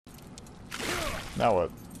Now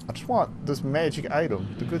what? I just want this magic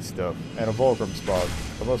item, the good stuff, and a Volcrum spot,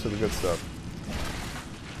 but mostly the good stuff.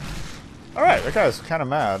 Alright, that guy's kind of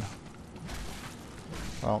mad.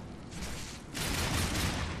 Well.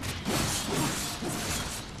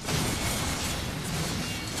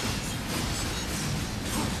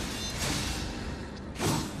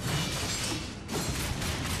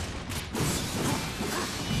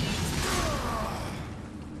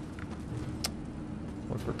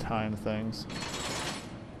 Look for time things.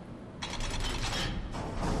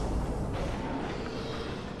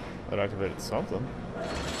 That activated something.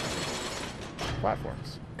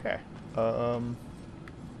 Platforms. Okay.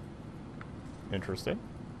 Interesting.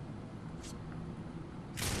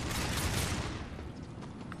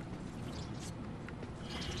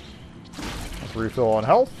 Let's refill on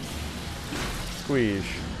health. Squeeze.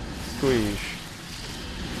 Squeeze.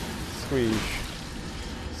 Squeeze.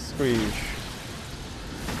 Squeeze.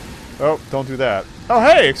 Oh, don't do that. Oh,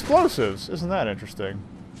 hey! Explosives! Isn't that interesting?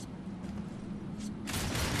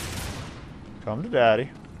 Come to daddy.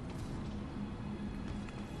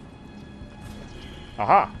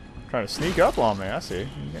 Aha! Trying to sneak up on me, I see.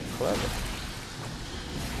 You're getting clever.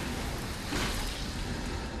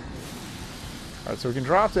 Alright, so we can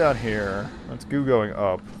drop down here. That's goo going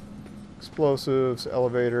up. Explosives,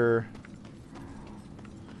 elevator.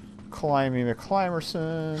 Climbing the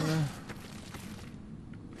Climberson.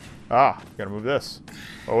 Ah, gotta move this.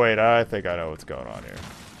 Oh wait, I think I know what's going on here.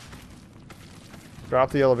 Drop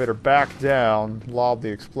the elevator back down, lob the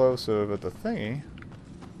explosive at the thingy.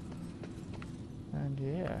 And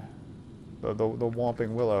yeah. The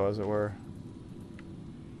Whomping Willow, as it were.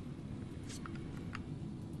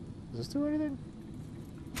 Does this do anything?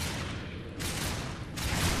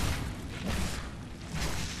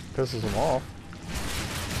 Pisses him off.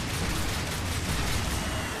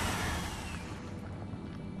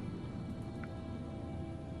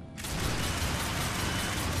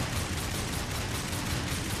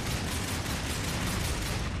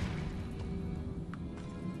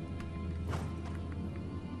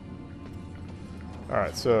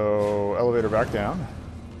 Alright, so elevator back down.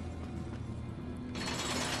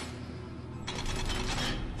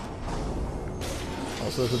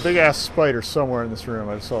 Also, there's a big ass spider somewhere in this room.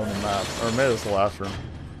 I just saw on the map. Or maybe it's the last room.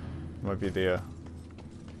 It might be the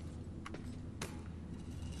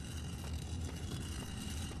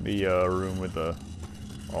room with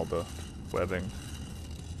all the webbing.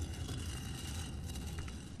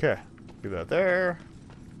 Okay, do that there.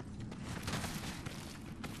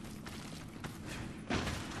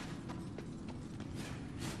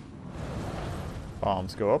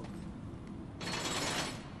 Bombs go up.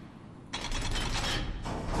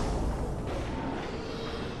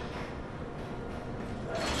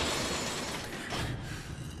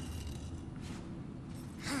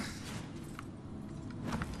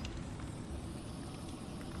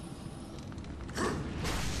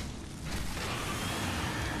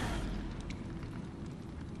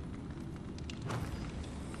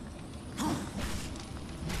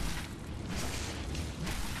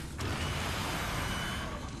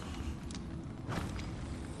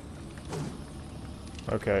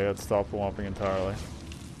 Okay, it stopped the whomping entirely.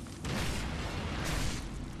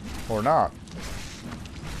 Or not.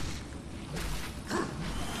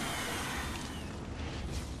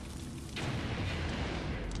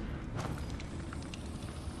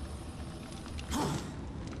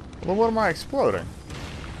 Well, what am I exploding?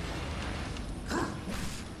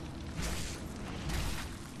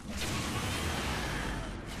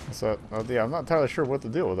 What's that? Oh, yeah, I'm not entirely sure what the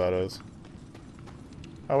deal with that is.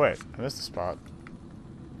 Oh, wait. I missed a spot.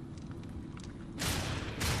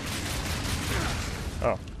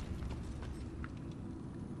 Oh.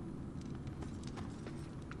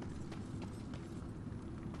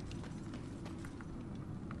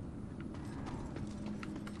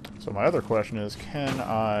 So my other question is, can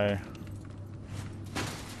I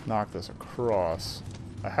knock this across?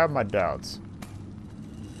 I have my doubts.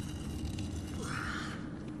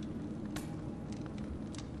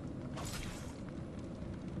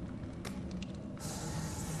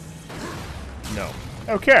 No.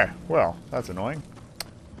 Okay, well, that's annoying.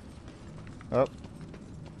 Oh.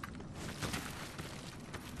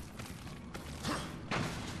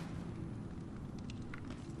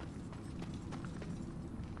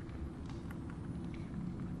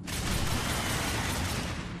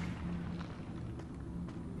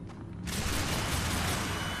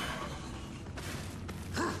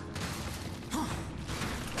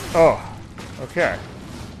 Oh, okay.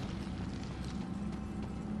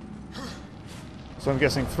 So I'm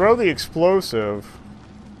guessing throw the explosive.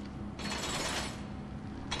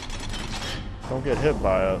 Don't get hit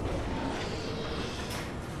by it.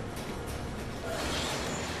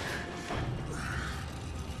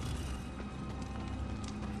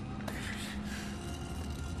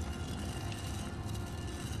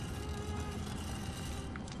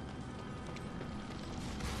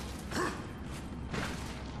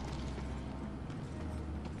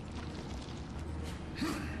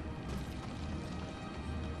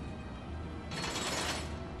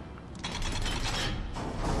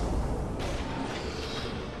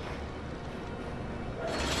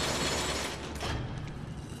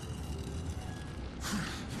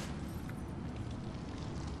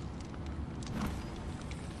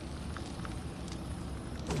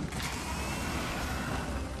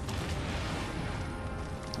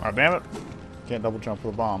 Ah, damn it. Can't double jump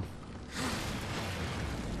with a bomb.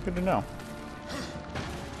 Good to know.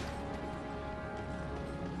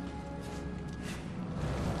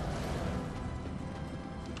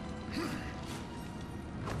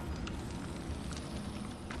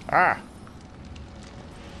 Ah!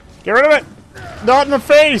 Get rid of it! Not in the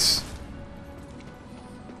face!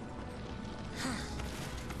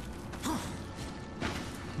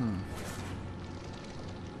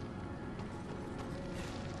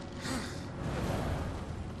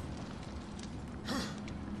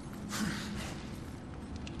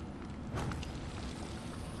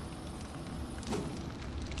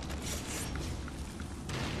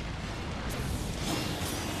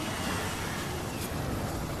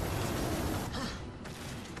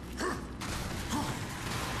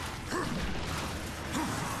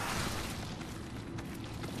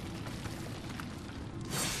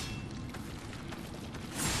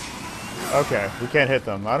 Okay, we can't hit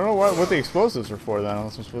them. I don't know what the explosives are for then,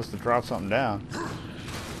 unless I'm supposed to drop something down.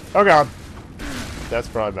 Oh god. That's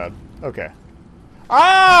probably bad. Okay.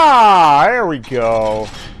 Ah! There we go.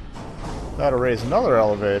 That'll raise another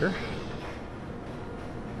elevator.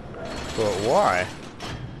 But why?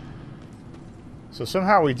 So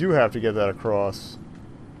somehow we do have to get that across.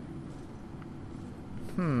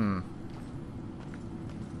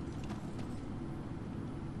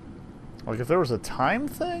 Like, if there was a time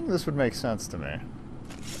thing, this would make sense to me.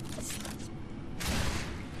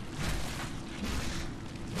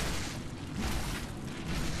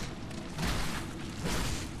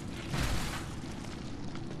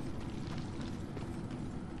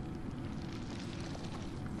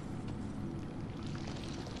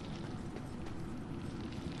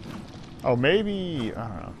 Oh, maybe... I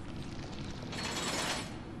don't know.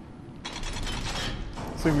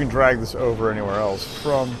 See if we can drag this over anywhere else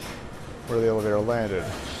from where the elevator landed.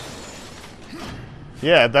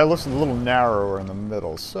 Yeah, that looks a little narrower in the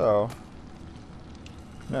middle, so...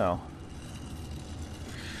 No.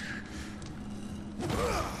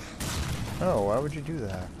 Oh, why would you do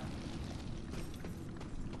that?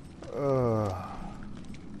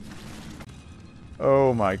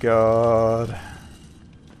 Oh my god.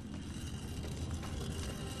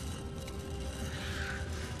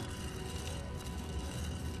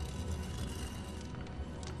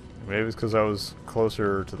 Maybe it's because I was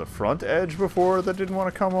closer to the front edge before that didn't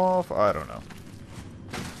want to come off. I don't know.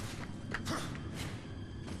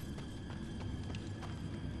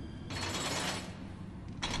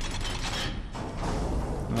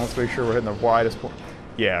 And let's make sure we're hitting the widest point.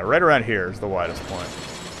 Yeah, right around here is the widest point.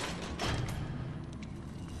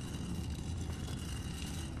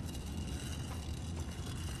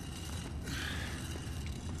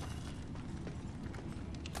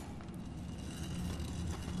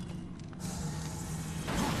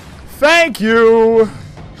 Thank you!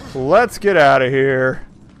 Let's get out of here.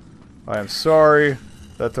 I am sorry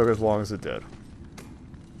that took as long as it did.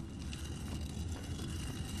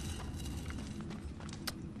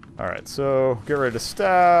 Alright, so get ready to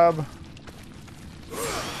stab.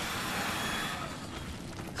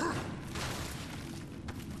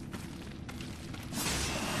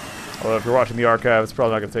 Although if you're watching the archive, it's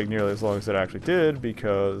probably not going to take nearly as long as it actually did,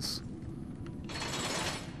 because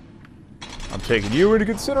I'm taking you into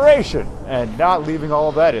consideration and not leaving all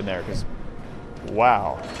of that in there, because,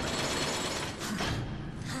 wow.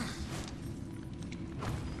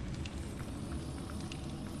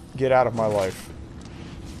 Get out of my life.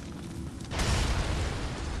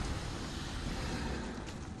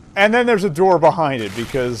 And then there's a door behind it,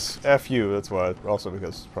 because F you, that's why. Also because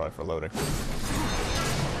it's probably for loading.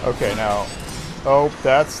 Okay, now... Oh,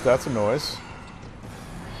 that's a noise.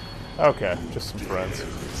 Okay, just some friends.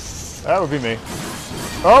 That would be me.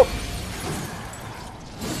 Oh!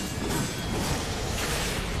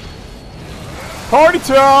 Party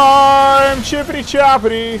time! Chippity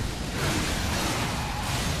choppity!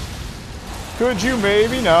 Could you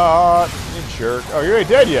maybe not? You jerk. Oh, you ain't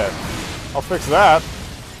dead yet. I'll fix that.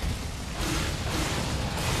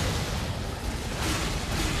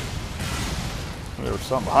 There was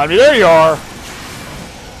something behind me. There you are!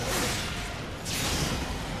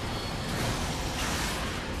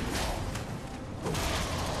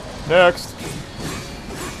 Next.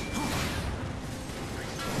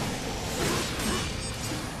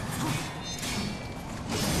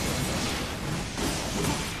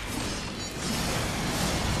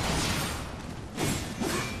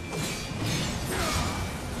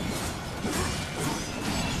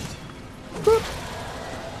 Boop.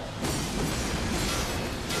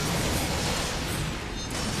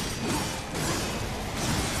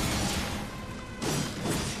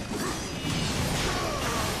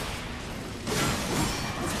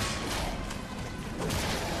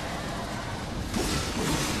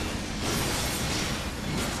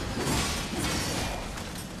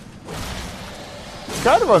 It's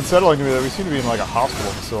kind of unsettling to me that we seem to be in like a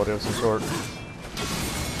hospital facility of some sort.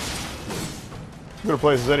 Good a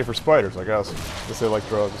place as any for spiders, I guess. Guess they like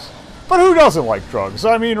drugs. But who doesn't like drugs?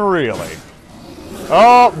 I mean, really.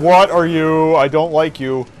 Oh, what are you? I don't like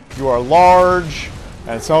you. You are large,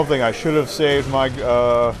 and something I should have saved my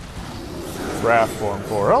wrath form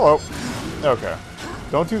for. Hello. Okay.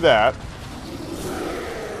 Don't do that.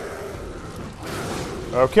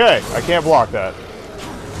 Okay, I can't block that.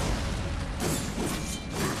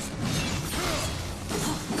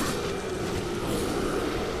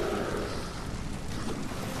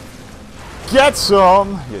 Get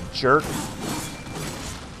some, you jerk.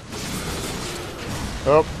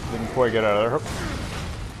 Oh, didn't quite get out of there.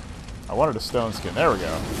 I wanted a stone skin. There we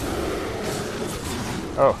go.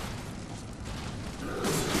 Oh.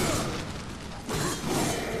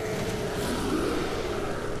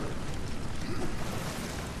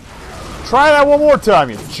 Try that one more time,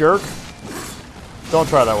 you jerk. Don't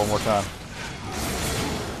try that one more time.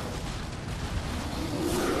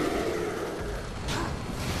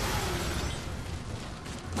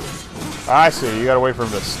 I see. You gotta wait for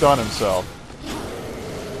him to stun himself.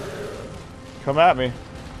 Come at me.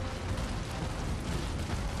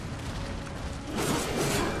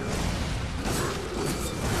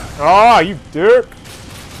 Ah, you dick.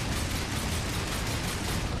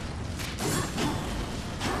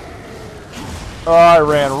 Oh, I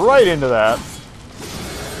ran right into that.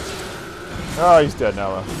 Oh, he's dead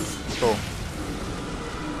now, though. Cool.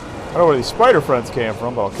 I don't know where these spider friends came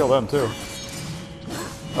from, but I'll kill them, too.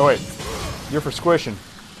 Oh, wait. You're for squishing.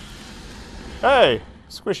 Hey!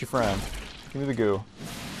 Squishy friend. Give me the goo.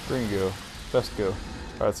 Green goo. Best goo.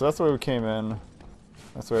 Alright, so that's the way we came in.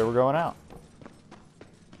 That's the way we're going out.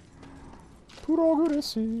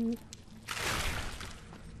 Puroguresi.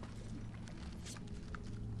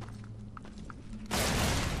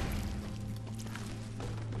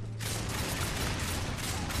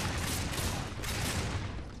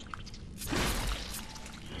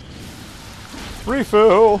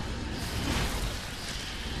 Refill!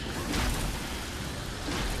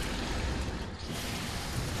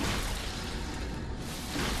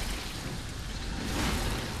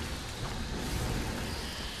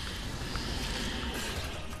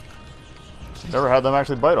 Never had them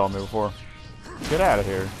actually bite on me before. Get out of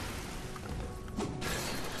here.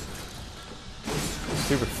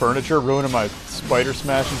 Stupid furniture ruining my spider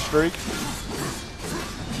smashing streak.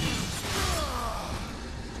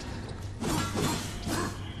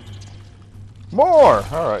 More!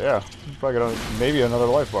 Alright, yeah. Probably got maybe another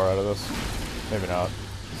life bar out of this. Maybe not.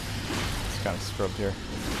 It's kind of scrubbed here.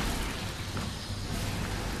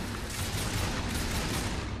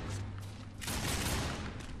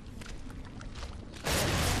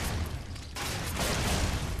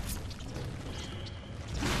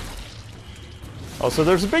 Oh, so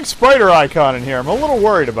there's a big spider icon in here. I'm a little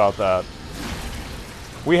worried about that.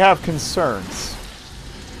 We have concerns.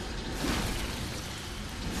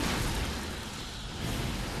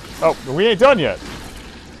 Oh, we ain't done yet.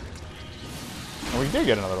 And we did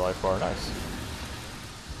get another life bar. Nice.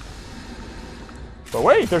 But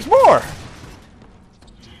wait, there's more!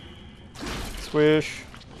 Squish.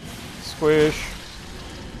 Squish.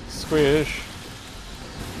 Squish.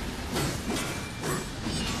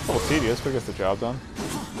 A little tedious, but gets the job done.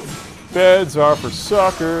 Beds are for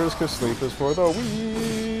suckers, because sleep is for the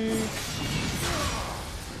weak.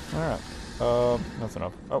 Alright. That's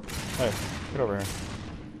enough. Oh, hey, get over here.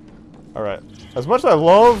 Alright. As much as I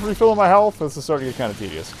love refilling my health, this is starting to get kind of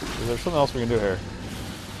tedious. Is there something else we can do here?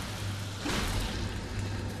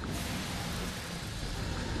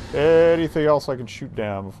 Anything else I can shoot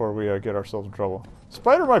down before we get ourselves in trouble?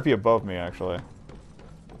 Spider might be above me, actually.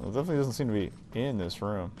 It definitely doesn't seem to be in this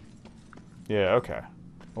room. Yeah, okay.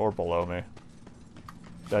 Or below me.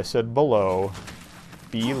 I said below.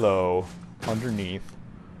 Below. Underneath.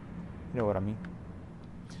 You know what I mean.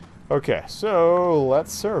 Okay, so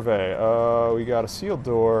let's survey. We got a sealed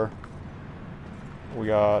door. We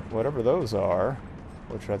got whatever those are,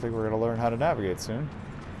 which I think we're going to learn how to navigate soon.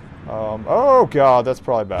 Oh god, that's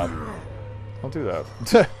probably bad. Don't do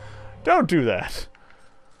that. Don't do that.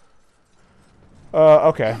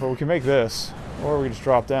 Okay, well we can make this. Or we can just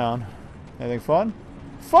drop down. Anything fun?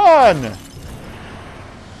 Fun!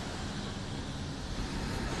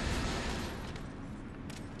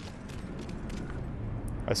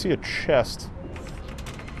 I see a chest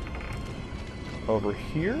over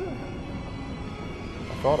here?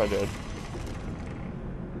 I thought I did.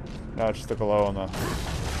 No, it's just a glow on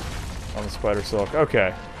the spider silk.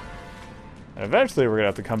 Okay. And eventually we're gonna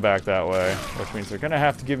have to come back that way, which means they're gonna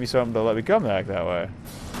have to give me something to let me come back that way.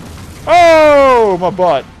 Oh, my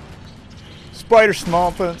butt! spider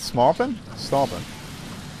stomping. Stomping? Stomping.